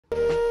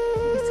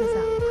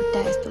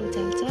यस्तो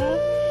उचाल्छ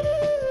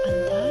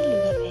अन्त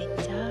लुगा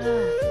फ्याँक्छ।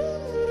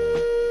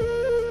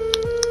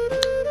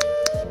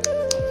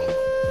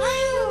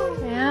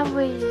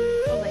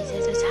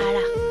 भइसकेछ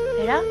छाडा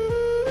हेर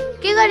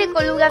के गरेको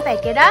लुगा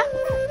फ्याँकेर।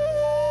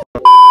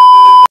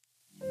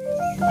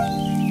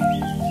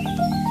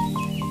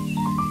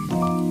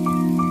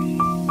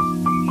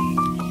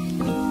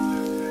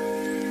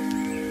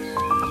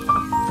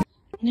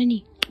 नानी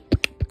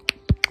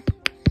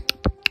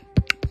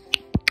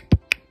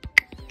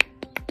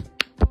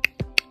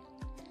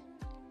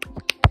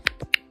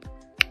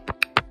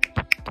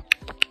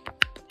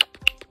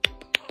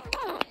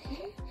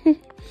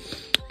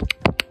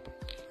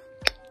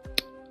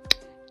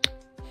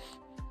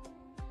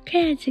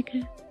Kaya juga,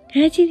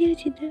 haji dia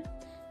juga.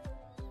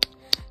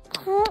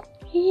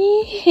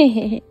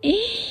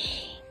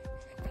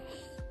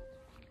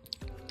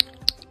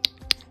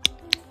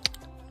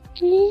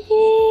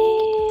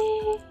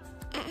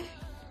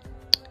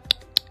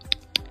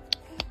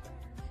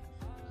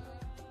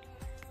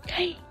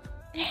 Kai,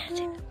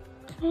 haji.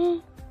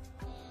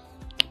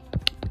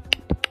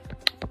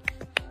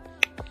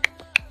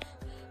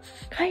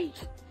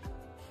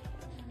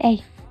 Kai,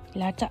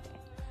 lata.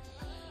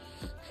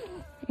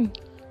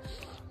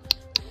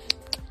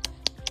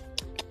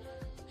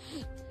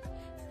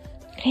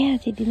 Kaya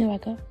sih di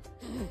neraka.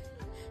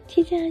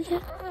 Cica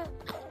aja.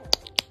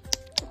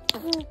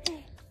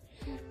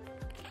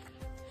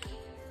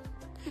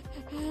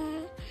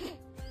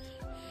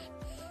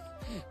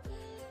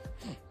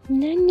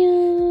 Nanyo,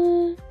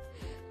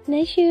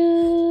 Nashu.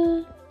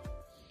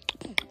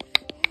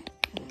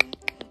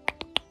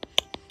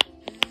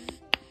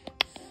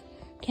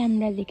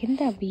 Camera देखेन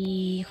त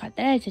अबि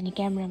खतरा रहेछ नि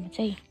क्यामेरामा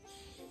चाहिँ।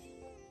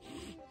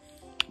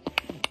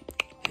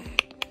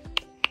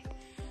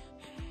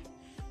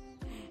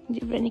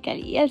 जिब्रो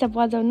निकालिहाल्छ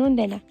बजाउनु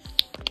हुँदैन।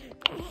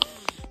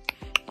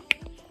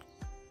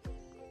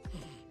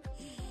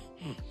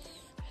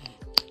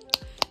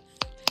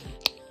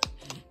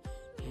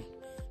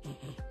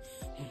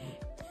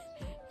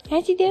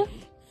 हाँसिदेऊ।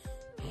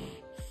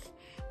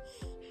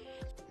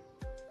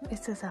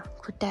 यस्तो छ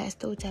खुट्टा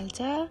यस्तो उचाल्छ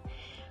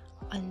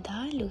अन्त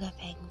लुगा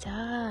फ्याँक्छ।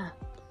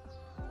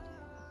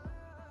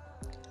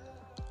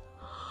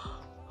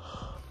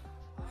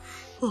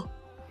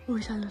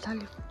 उचाल्नु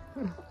थाल्यो।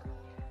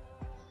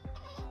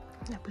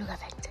 लुगा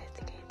फ्याँक्छ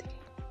यतिकै यतिकै।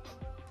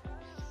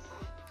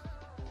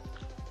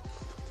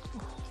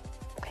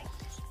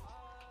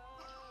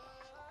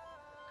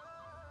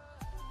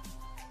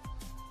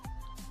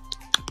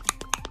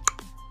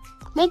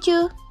 मेचु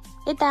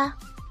यता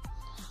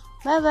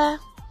बाबा।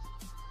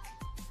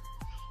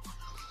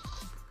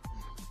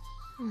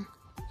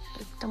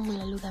 एकदम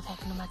मलाई लुगा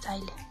फ्याँक्नुमा छ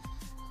अहिले।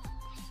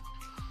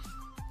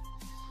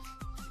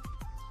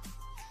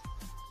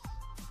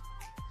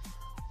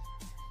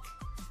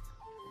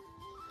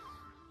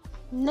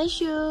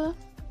 Nashu.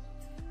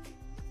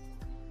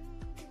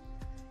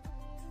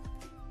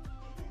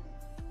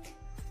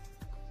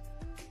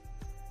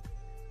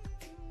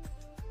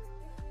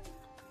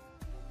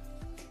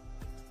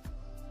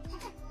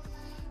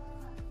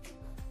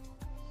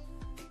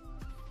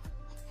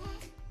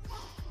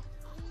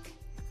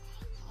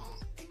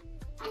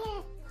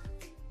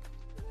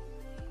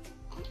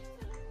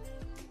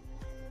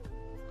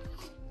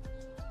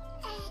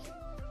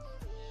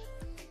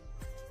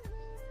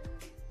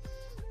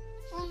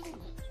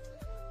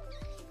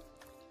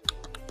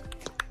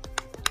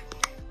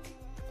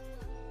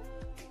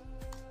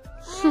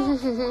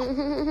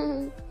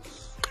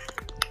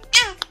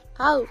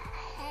 How?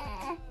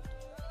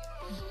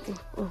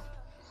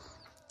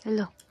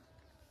 Hello.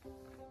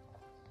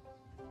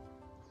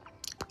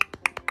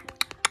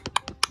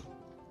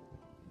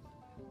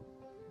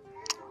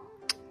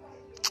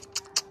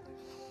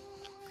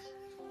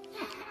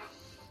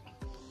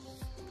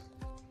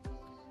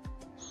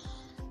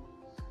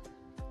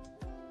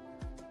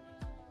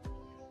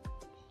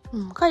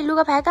 खै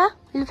लुगा फ्याँका?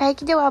 लु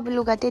फ्याँकिदेऊ अब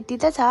लुगा त्यति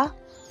त छ।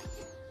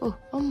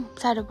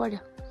 साह्रो पर्यो।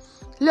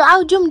 लु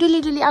आऊ जाउँ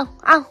डुली डुली आऊ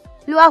आऊ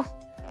लु आऊ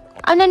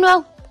आऊ नानु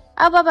आऊ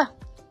आऊ बाबा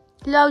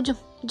लु आऊ जाउँ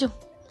जाउँ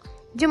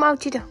जाउँ आऊ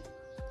छिटो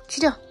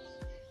छिटो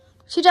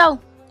छिटो आऊ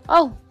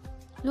आऊ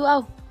लु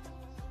आऊ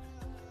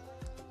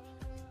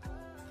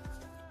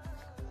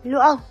लु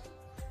आऊ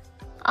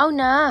आऊ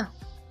न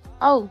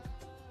आऊ।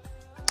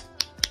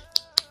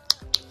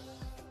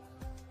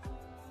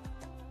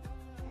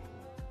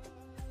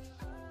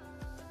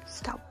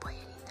 स्टप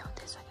भयो नि त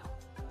त्यसो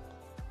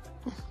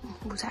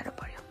बुझाएर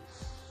पर्यो।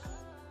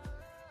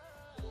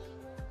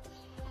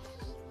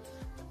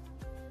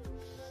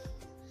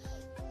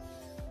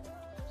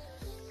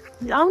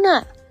 आऊ न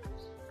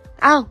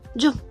आऊ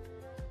जाउँ।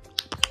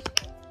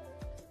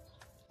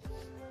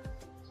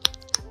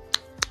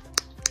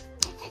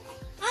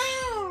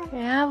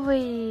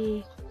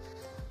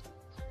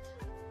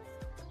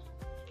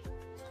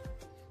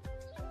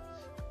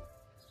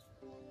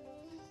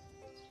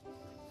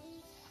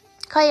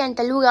 खै अन्त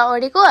लुगा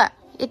ओढेको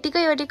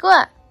यतिकै ओढेको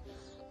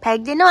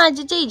फ्याँक्दैनौ आज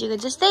चाहिँ हिजोको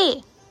जस्तै।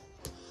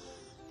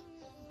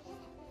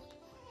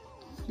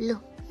 लु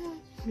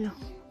लु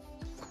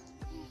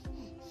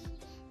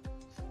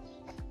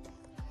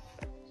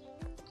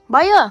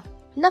भयो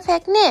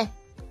नफ्याक्ने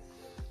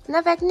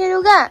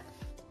लुगा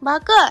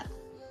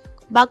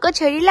भएको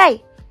छोरीलाई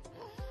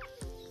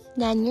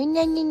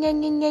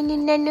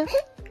नानु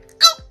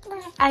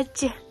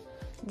अच्छा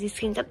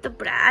जिस्किन्छ त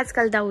पुरा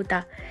आजकल त उता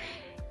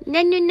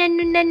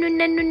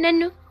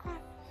नानु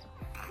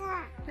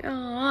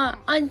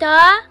अन्त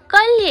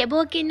कसले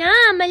बोकेन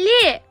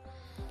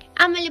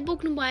आमाले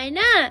बोक्नु भएन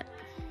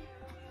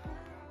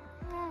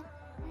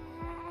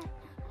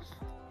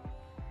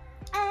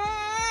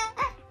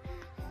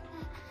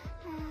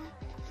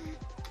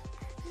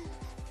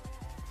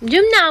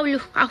जुम न आउलु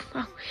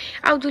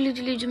आउ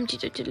दुली जुम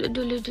छिटो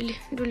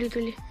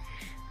दुली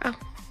आउ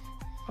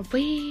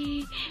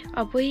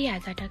अबै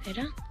हात टकेर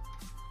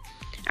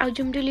आउ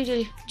जुम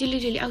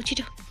दुली आउ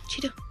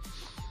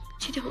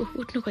छिटो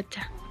उठ्नु खोज्छ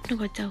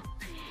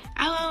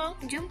आउ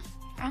जुम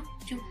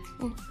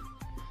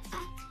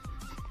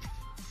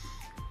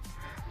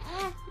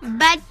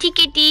बाठी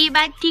केटी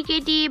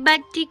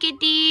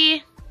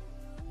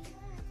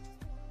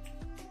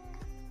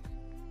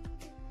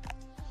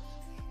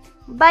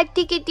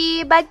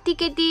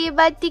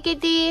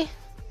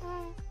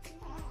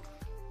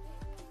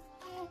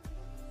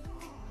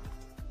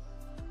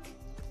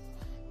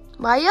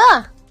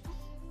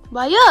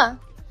भयो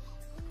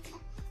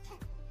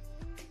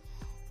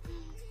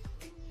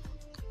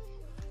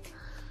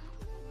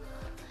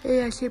ए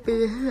ऐसे pay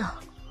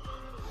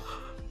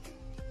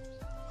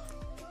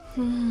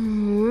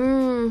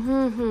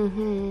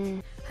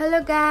hello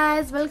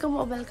guys welcome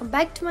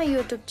back to my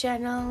YouTube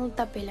channel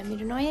तपाईहरुलाई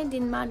मेरो नयाँ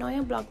दिनमा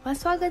नयाँ ब्लगमा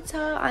स्वागत छ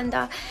अन्त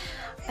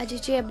आज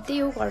चाहिँ अब त्यही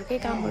हो घरकै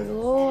कामहरु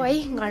हो है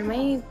घरमै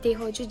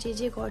देखाउँछु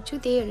जे गर्छु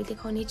त्यहीहरु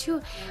देखाउने छु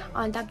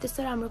अन्त अब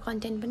त्यस्तो राम्रो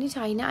कन्टेन्ट पनि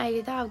छैन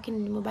अहिले त अब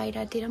किनभने म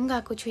बाहिरतिर पनि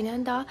गएको छुइनँ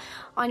नि त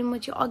अनि म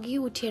चाहिँ अघि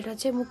उठेर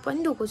चाहिँ मुख पनि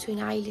धोएको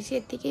छुइनँ अहिले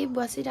चाहिँ यतिकै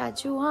बसिरहेको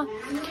छु हो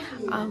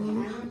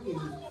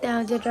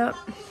त्यहाँबाट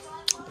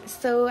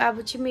सो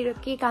अब चाहिँ मेरो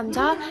के काम छ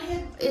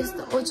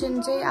यस्तो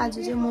ओछ्यान चाहिँ आज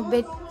चाहिँ म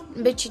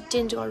बेडसिट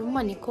चेन्ज गरौँ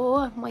भनेको हो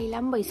मैला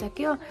पनि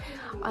भइसक्यो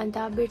अन्त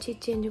बेडसिट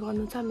चेन्ज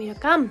गर्नु छ मेरो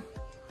काम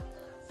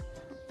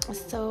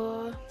सो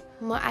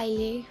म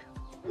अहिले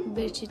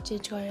बेडसिट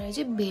चेन्ज गरेर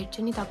चाहिँ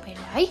भेट्छु नि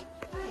तपाईहरुलाई है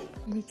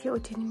अनि चाहिँ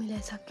ओछ्यान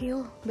मिलाइसक्यो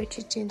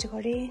बेडसिट चेन्ज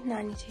गरेँ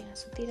नानी चाहिँ यहाँ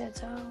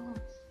सुतिरहेछ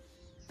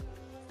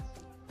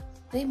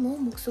है म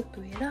मुखसुख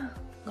धोएर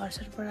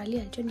घरसर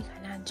बढालिहाल्छु नि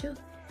खाना हाल्छु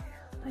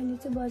अहिले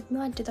चाहिँ बज्नु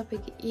आँट्यो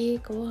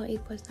तपाईँको 1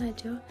 बज्न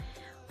आँट्यो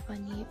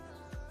अनि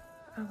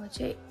अब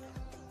चाहिँ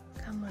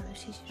कामहरू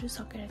सिसिहरू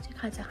सकेर चाहिँ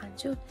खाजा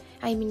खान्छु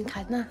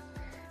खाना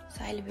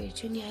सो अहिले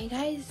भेट्छु नि है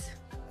गाइज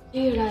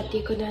यो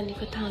रातिको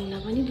नानीको थाङ्ना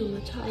पनि धुनु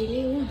छ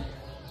अहिले हो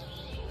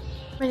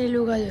मैले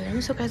लुगा धोएर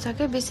पनि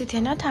सुकाइसकेँ बेसी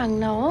थिएन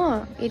थाङ्ना हो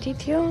यति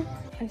थियो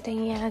अन्त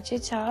यहाँ चाहिँ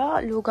छ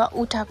लुगा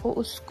उठाएको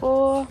उसको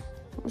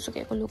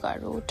सुकेको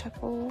लुगाहरू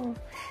उठाएको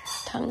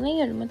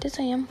थाङ्नैहरू मात्रै छ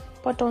यहाँ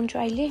पटाउँछु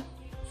अहिले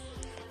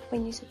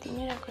पनि सुति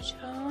नै रहेको छ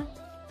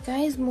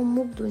गाइज म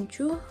मुख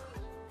धुन्छु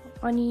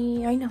अनि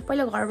हैन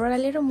पहिला घरबाट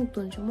लिएर मुख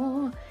धुन्छु म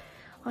हो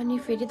अनि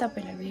फेरि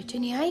तपाईहरुलाई भेट्छु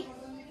नि है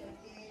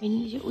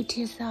अनि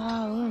उठेछ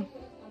हो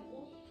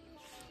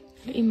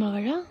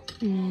इमागर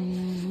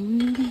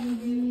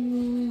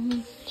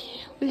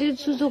उसले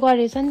सुसु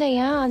गरेछ नि त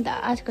यहाँ अन्त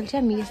आजकल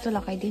चाहिँ हामी यस्तो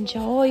लगाइदिन्छ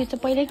हो यो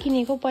चाहिँ पहिल्यै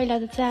किनेको पहिला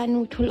त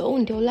सानो ठुलो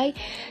हुन्थ्यो होला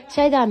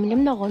सायद हामीले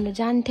पनि लगाउन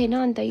जान्थेन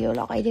अन्त यो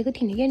लगाइदिएको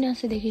थिएन क्या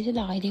नसुदेखि चाहिँ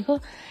लगाइदिएको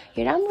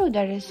यो राम्रो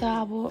हुँदो रहेछ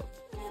अब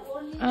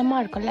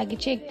आमाहरूको लागि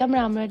चाहिँ एकदम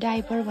राम्रो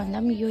डाइपर भन्दा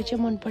पनि यो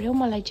चाहिँ मन पर्यो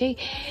मलाई चाहिँ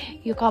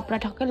यो कपडा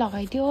ठक्कै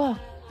लगाइदियो हो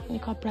अनि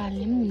कपडा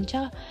हाल्ने पनि हुन्छ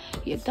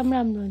यो एकदम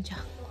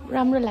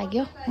राम्रो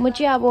लाग्यो म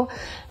चाहिँ अब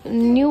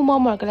न्यू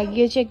ममहरूको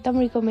लागि यो चाहिँ एकदम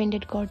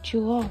रिकमेन्डेड गर्छु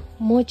हो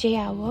म चाहिँ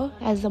अब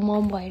एज अ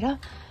मम भएर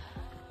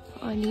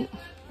अनि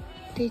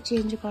त्यही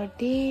चेन्ज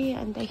गरिदिएँ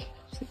अन्त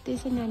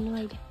सुत्दैछ नानु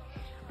अहिले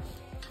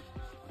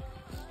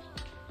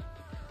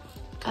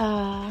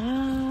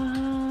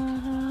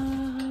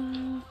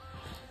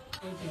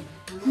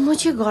म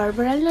चाहिँ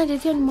घरबाट लाँदै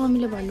थिएँ अनि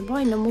मम्मीले भन्नुभयो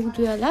होइन मुख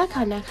धुयोला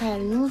खाना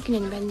खाइहाल्नु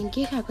किनभने बिहान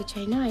केही खाएको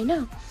छैन होइन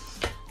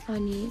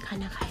अनि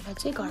खाना खाएर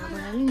चाहिँ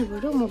घरबाट नि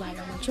बरु म बाहिर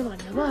हुन्छु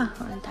भन्नुभयो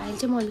अन्त अहिले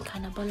चाहिँ मम्मी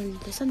खाना बनाउनु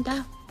हुँदैछ नि त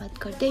बात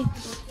गर्दै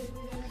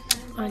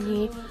अनि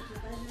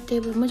त्यही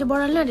भएर म चाहिँ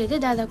बडाल्न आँटेको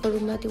थिएँ दादाको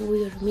रुममा त्यो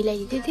उयोहरू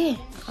मिलाइदिँदै थिएँ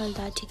अन्त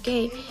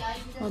ठिकै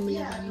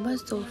मम्मीले भन्नुभयो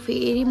सो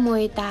फेरि म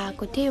यता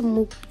आएको थिएँ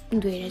मुख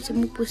धोएर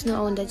चाहिँ मुख पुस्नु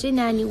आउँदा चाहिँ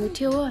नानी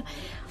उठ्यो हो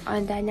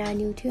अन्त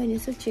नानी उठ्यो अनि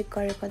यसो चेक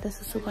गरेको त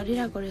सुसु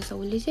गरिरहेको रहेछ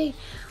उसले चाहिँ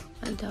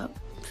अन्त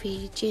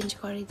फेरि चेन्ज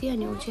गरिदिएँ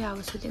अनि ऊ चाहिँ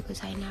अब सुतेको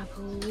छैन अब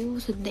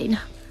सुत्दैन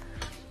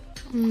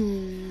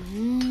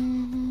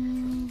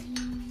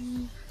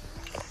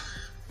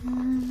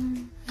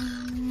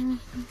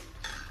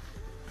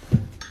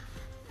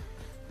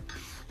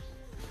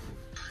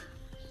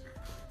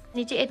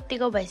अनि चाहिँ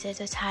यत्तिको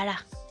भइसकेछ छाडा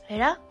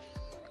हेर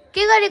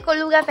के गरेको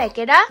लुगा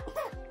फ्याँकेर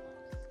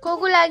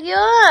को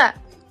लाग्यो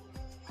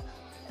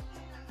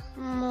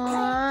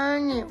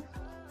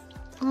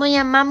म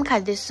यहाँ माम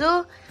खाँदैछु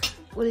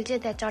उसले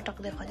चाहिँ त्यहाँ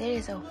चटक देखाउँदै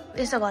रहेछ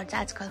यसो गर्छ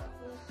आजकल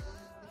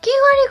के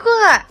गरेको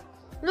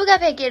लुगा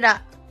फ्याँकेर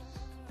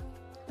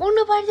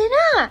उड्नु पर्दैन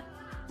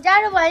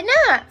जाडो भएन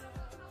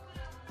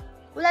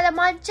उसलाई त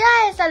मजा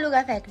आएछ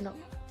लुगा फ्याँक्नु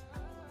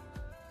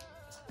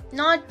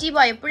नटी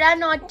भयो पुरा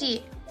नटी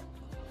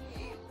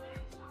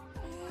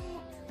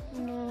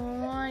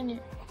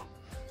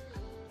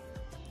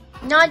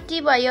नटी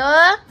भयो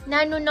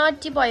नानु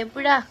नटी भयो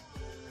पुरा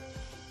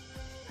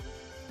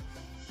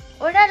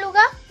ओरा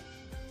लुगा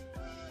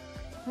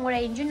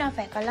ओराइदिन्छु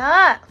नफ्याँक ल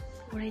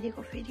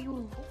ओराइदिएको फेरि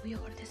उयो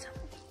गर्दैछ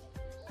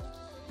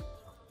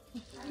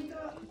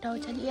खुट्टा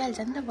उचालिहाल्छ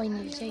नि त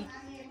बहिनीले चाहिँ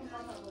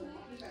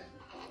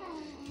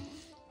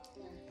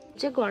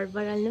घर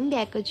बढाल्नु पनि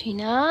भ्याएको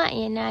छुइनँ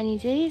यहाँ नानी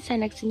चाहिँ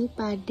सनाक्सिनी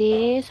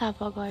पार्दै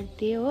सफा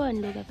गर्दै हो अनि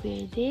लुगा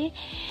फेर्दै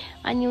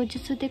अनि ऊ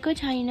चाहिँ सुतेको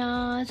छैन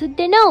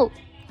सुत्दैनौ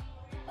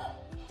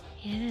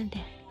हेर न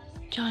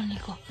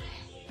त्यहाँ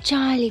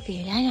चलेको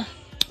हेर होइन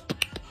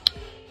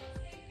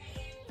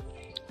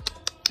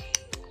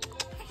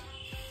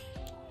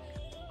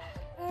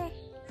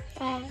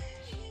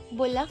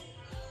बोल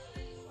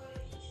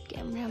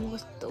क्यामेरामा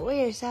कस्तो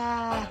हेर्छ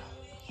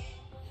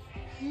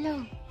लो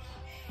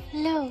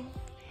लो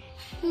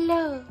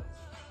लो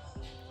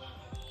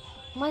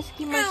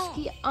मस्की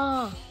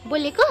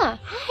बोलेको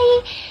हाई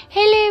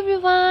हेलो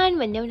एभ्रिवान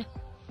भन्देऊ न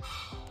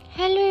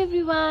हेलो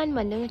एभ्रिवान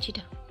भन्देऊ न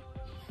छिटो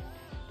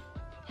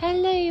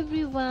hello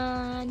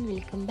everyone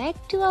welcome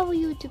back to our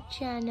YouTube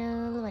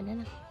channel भन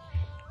न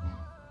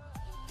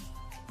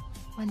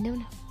भन्देऊ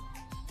न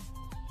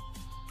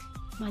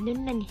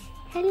नि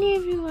हेलो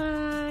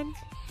एभ्रिवान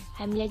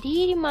हामीलाई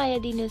धेरै माया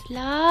दिनुहोस्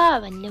ल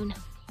भन्देऊ न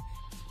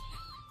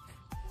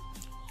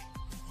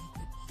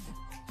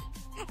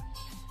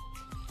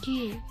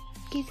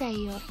के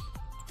चाहियो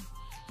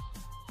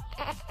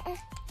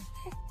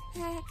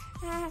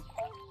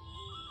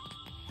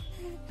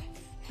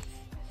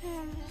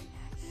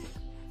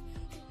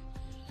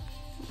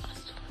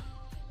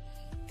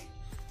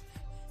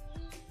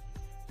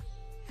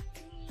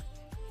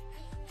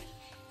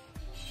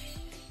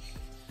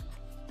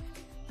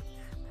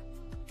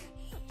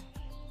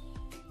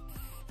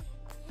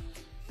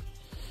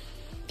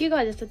के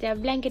गर्दैछ त्यहाँ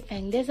ब्ल्याङ्केट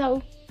फ्याँक्दैछौ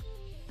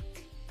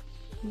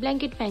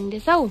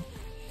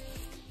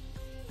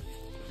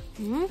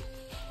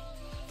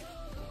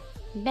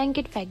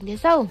ब्ल्याङ्केट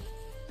फ्याँक्दैछौ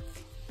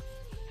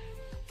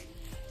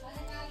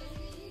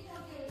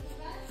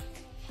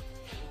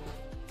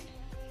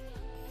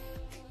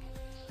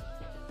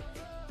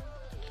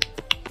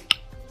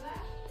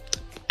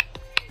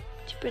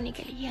चिप्रो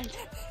निकालिहाल्छ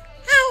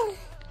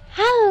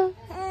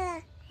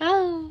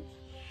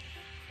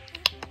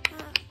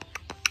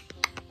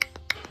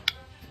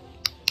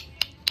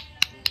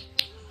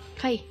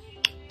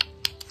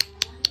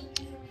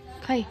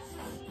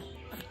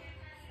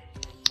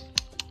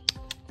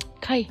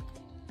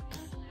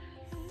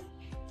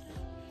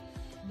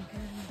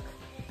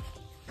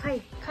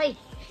खै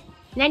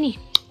नानी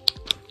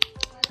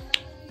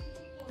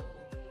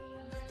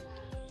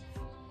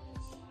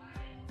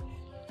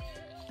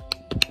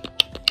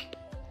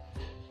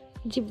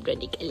जिब्रो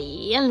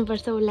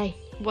निकालिहाल्नुपर्छ उसलाई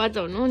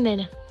बजाउनु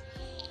हुँदैन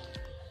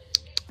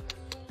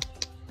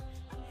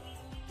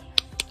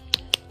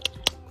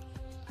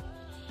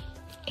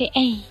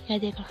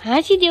देखो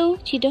हाँसिदेऊ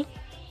छिटो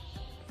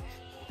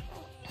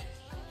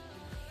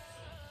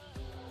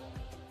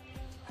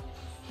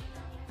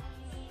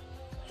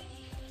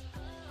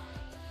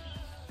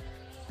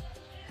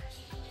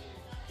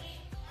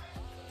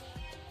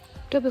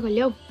टोपी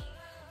खोल्यौ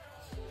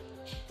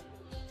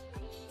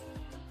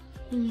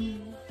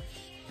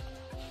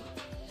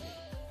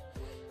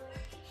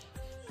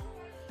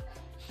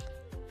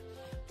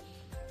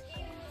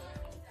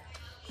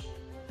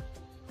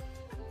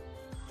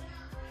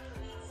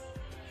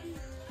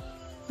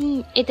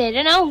यता हेर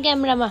न हौ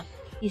क्यामेरामा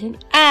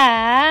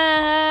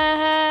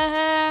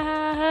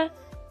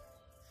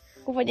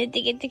ऊ पनि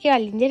यतिकै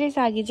हालिँदै रहेछ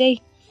अघि चाहिँ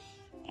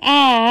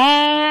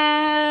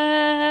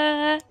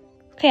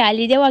खै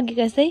हालिदेऊ अघि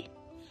कसै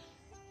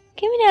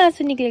के पनि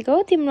आँसु निक्लेको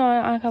हौ तिम्रो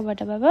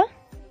आँखाबाट बाबा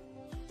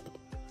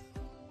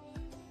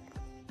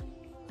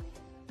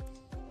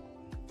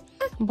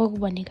बोक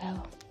भनेको अब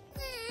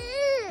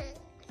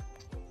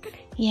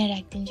यहाँ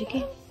राखिदिन्छु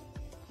कि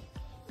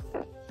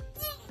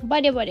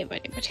बढे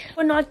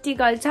नटी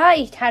गर्ल छ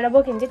ठाडो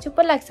बोक्यो भने चाहिँ चुप्प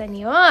लाग्छ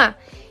नि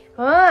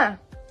हो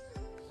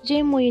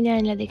जे म यो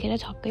नानीलाई देखेर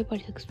छक्कै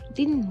परिसक्छु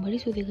दिनभरि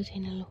सुतेको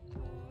छैन ल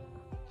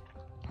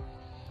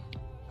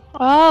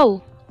औ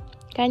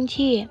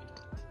कान्छी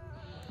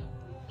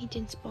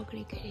मिटेन्स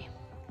पक्रेको अरे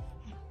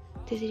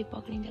त्यसरी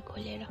पक्रिँदा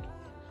खोलेर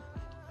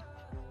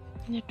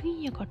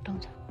टुइँ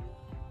कट्टाउँछ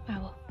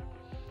अब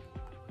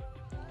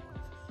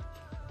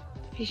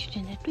रिस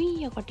उठ्दा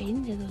टुइँ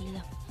कटाइदिन्छ त्यसले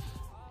त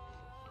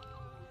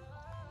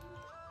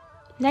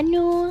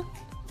नानु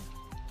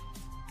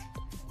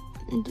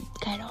दुध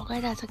खाएर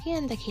अगाइरहेछ कि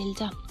अन्त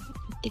खेल्छ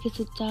यत्तिकै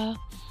सुत्छ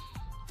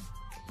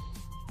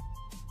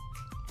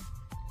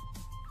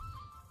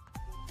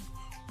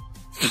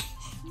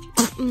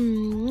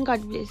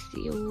God bless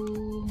you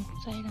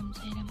साईराम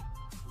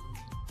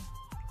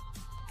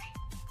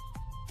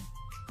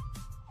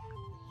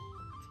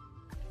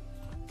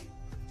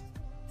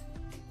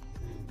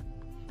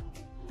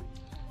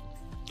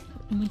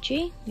म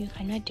चाहिँ यो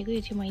खाना आँटेको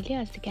यो चाहिँ मैले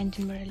अस्ति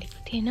क्यान्टिनबाट लिएको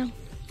थिएँ हैन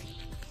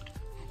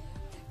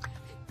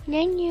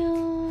नान्यो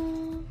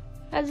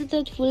आज त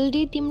फुल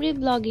डे तिम्रै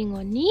ब्लगिङ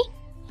हो नि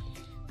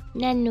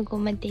नान्नुको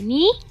मात्रै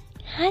नि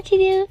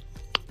हाजिदियो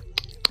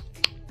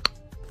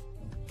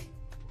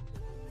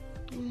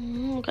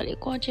कहिले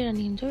कचेर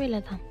निस्किन्छ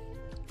यसलाई त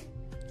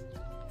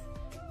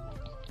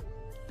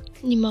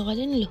निमा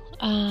गर्दै नि लु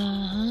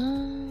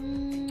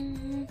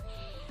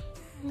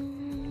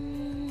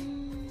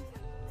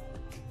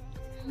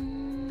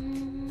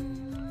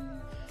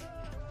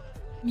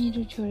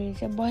मेरो छोरी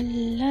चाहिँ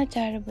बल्ल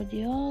 4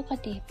 बज्यो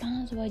कति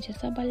 5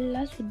 बजेछ बल्ल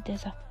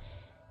सुत्दैछ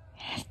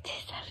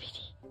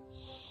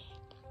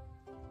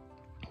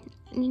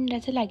निन्द्रा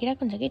चाहिँ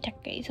लागिरहेको हुन्छ कि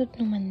ठ्याक्कै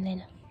सुत्नु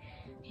मान्दैन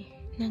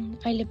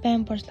अहिले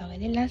प्याम्पर्स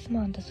लगाइदिएँ लास्टमा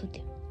अन्त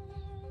सुत्यो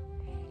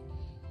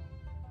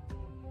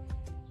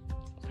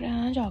पुरा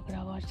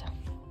झगडा गर्छ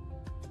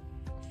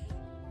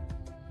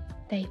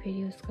त्यही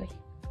फेरि उसको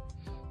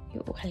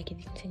यो खालके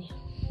दिन्छ नि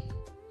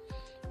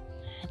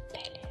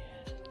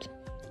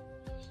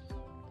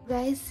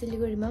गाइस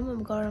सिलगढीमा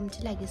पनि गरम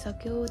चाहिँ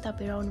लागिसक्यो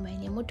तपाईँहरू आउनु भयो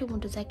भने मोटो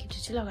मोटो ज्याकेट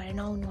चाहिँ लगाएर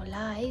नआउनु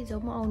होला है जो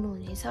म आउनु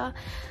हुनेछ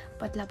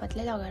पतला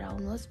पतलै लगाएर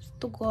आउनुहोस्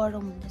कस्तो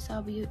गरम हुँदैछ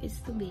अब यो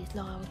यस्तो भेस्ट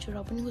लगाएको छु र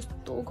पनि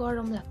कस्तो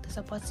गरम लाग्दैछ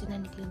पसिना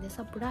निक्लिँदैछ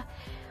पुरा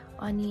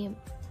अनि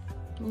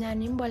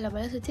नानी पनि बल्ल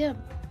बल्ल सुत्यो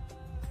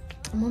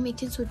म पनि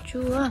एकछिन सुत्छु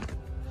हो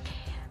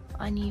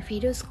अनि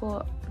फेरि उसको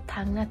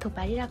थाङ्ना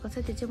थुपारिरहेको छ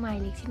त्यो चाहिँ म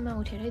अहिले एकछिनमा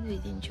उठेरै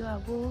धोइदिन्छु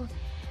अब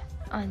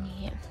अनि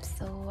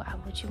सो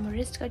अब चाहिँ म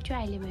रेस्ट गर्छु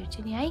अहिले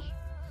भेट्छु नि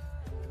है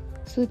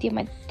सुत्यो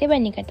मात्रै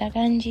भनेको त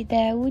कान्छी त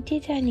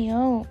उठेछ नि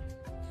हौ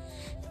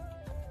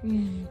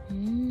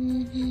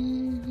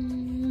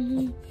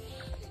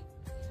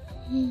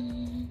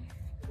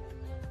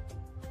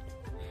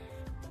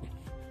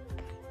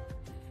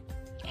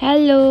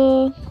हेलो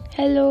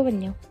हेलो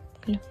भन्यो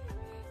ल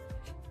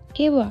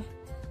के भयो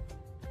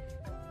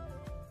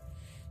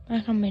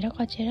आँखा मेरो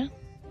कचेर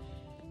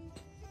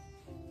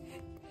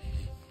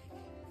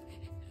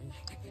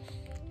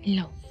ल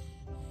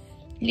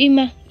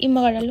इमा इमा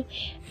गर लु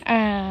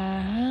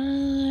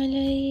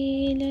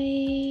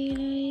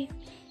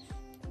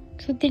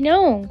सुत्दैनौ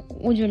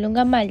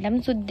झुलुङ्गामा हाल्दा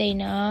पनि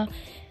सुत्दैन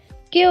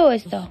के हो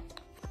यस्तो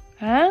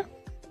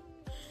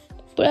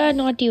पुरा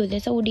नटी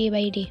हुँदैछ उडे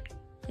बाहिरी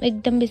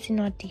एकदम बेसी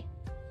नटी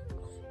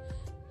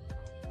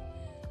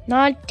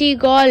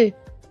गर्ल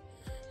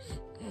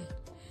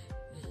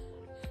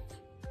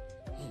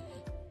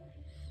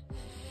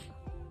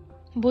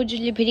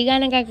बोजूले फेरि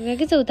गाना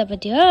गाएको छ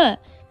उतापट्टि हो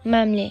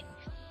मामले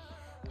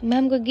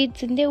मामको गीत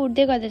सुन्दै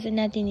उठ्दै गर्दैछ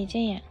नातिनी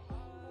चाहिँ यहाँ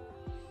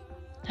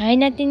हाई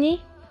नातिनी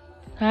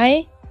हाई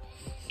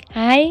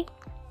हाई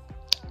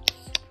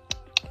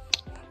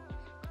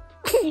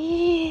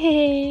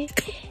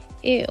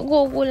ए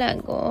गोगो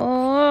लाग्यो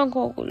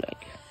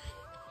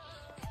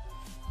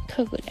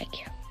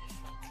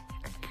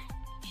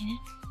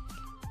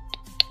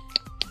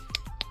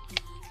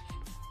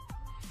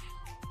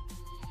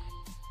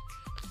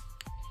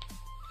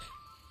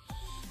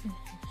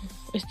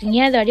यस्तो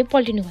यहाँ धरि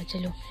पल्टिनु खोज्छ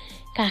लु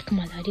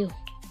काखमा धर्यो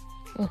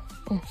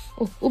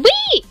उबै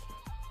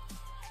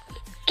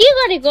के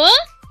गरेको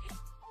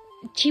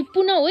छिप्पु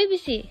न हो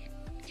बेसी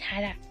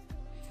छाडा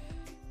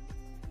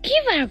के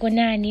भएको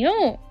नानी हो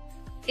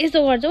यसो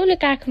गर्छ उसले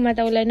काखमा त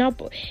उसलाई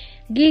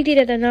गिलतिर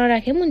त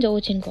नराखे पनि हुन्छ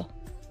ओछिनको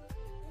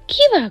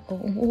के भएको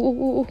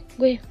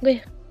गयो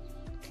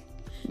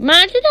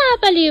मार्छ त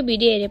आपाले यो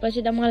भिडियो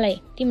हेरेपछि त मलाई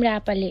तिम्रो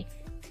आपाले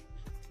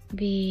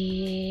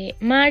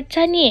मार्छ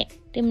नि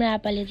तिम्रो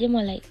आपाले चाहिँ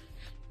मलाई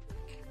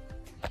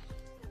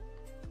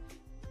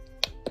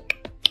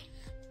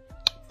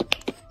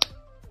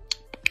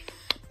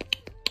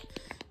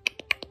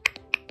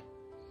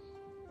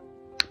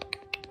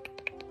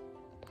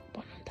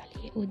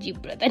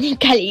जिब्रो त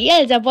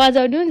निकालिहाल्छ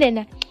बजाउनु हुँदैन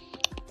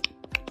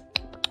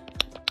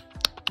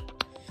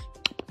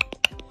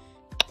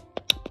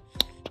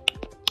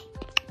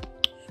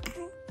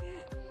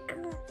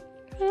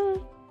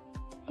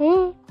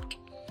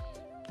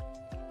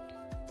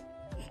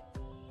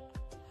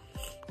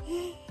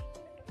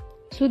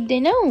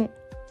सुत्दैनौ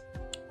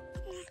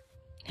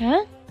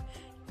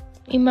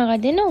इम्मा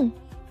गर्दैनौ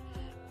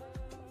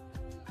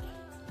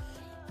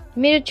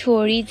मेरो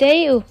छोरी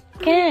चाहिँ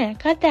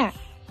कता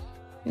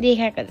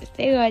देखाएको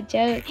जस्तै गर्छ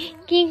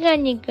के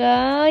गर्नेको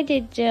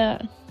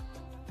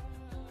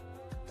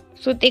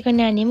सुतेको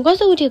नानी पनि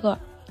कसो उठेको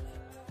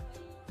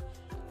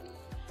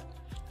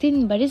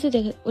दिनभरि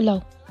सुतेको लौ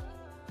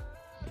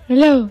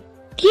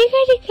के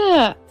गरेको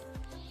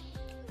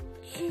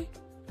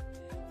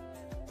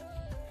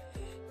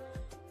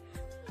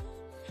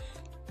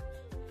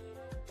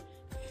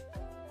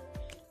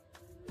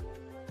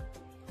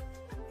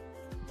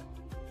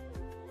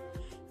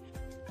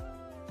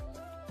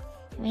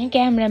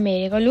क्यामेरामा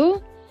हेरेको लु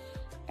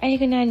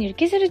अहिलेको नानीहरू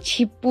के साह्रो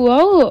छिप्पु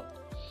हौ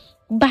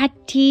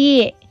बाठी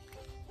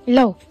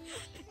लौ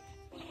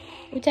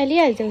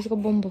उचालिहाल्छ उसको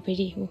बम्बो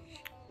फेरि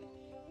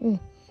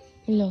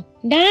ल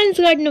डान्स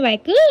गर्नु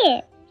भएको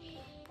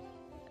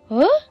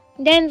हो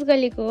डान्स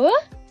गरेको हो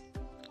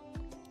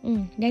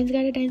डान्स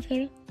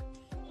गर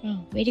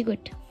भेरी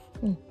गुड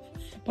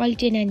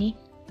पल्टे नानी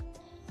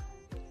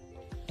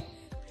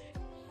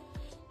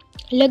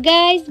ल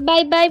गाइस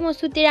बाई बाई म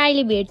सुतेर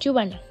अहिले भेट्छु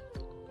भन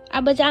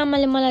अब चाहिँ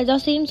आमाले मलाई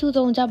जसरी पनि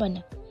सुताउँछ भन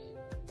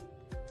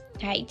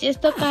हाइ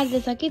त्यस्तो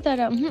पार्दैछ कि तर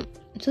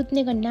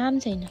सुत्नेको नाम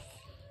छैन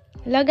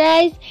ल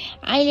गाइस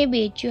अहिले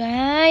भेट्छु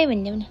हाइ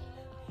भन्देऊ न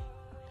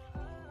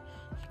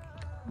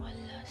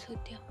बल्ल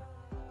सुत्यो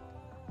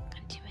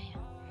कान्छी भैया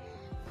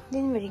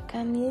दिनभरि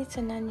काम यही छ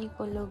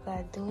नानीको लुगा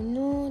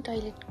धुनु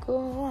टोइलेटको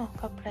हो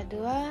कपडा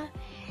धुवा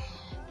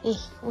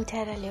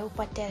उठाएर ल्याऊ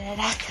पट्याएर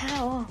राख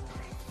हो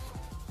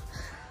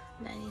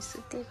नानी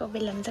सुतेको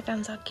बेलामा त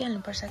काम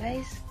सकिहाल्नुपर्छ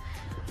गाइस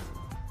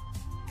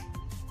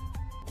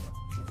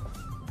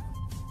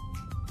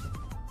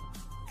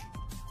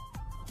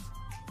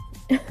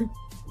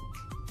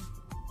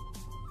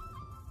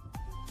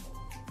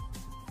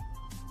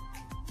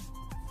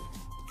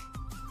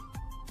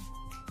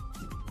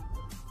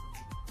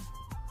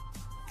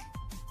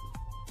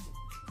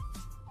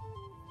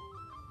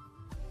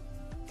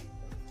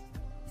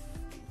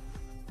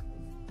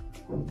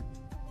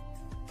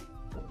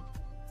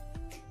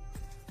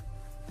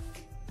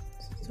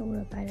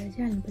सौरा पारेर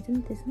चाहिँ हाल्नुपर्छ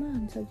नि त्यसमा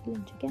अनि सजिलो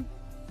हुन्छ क्या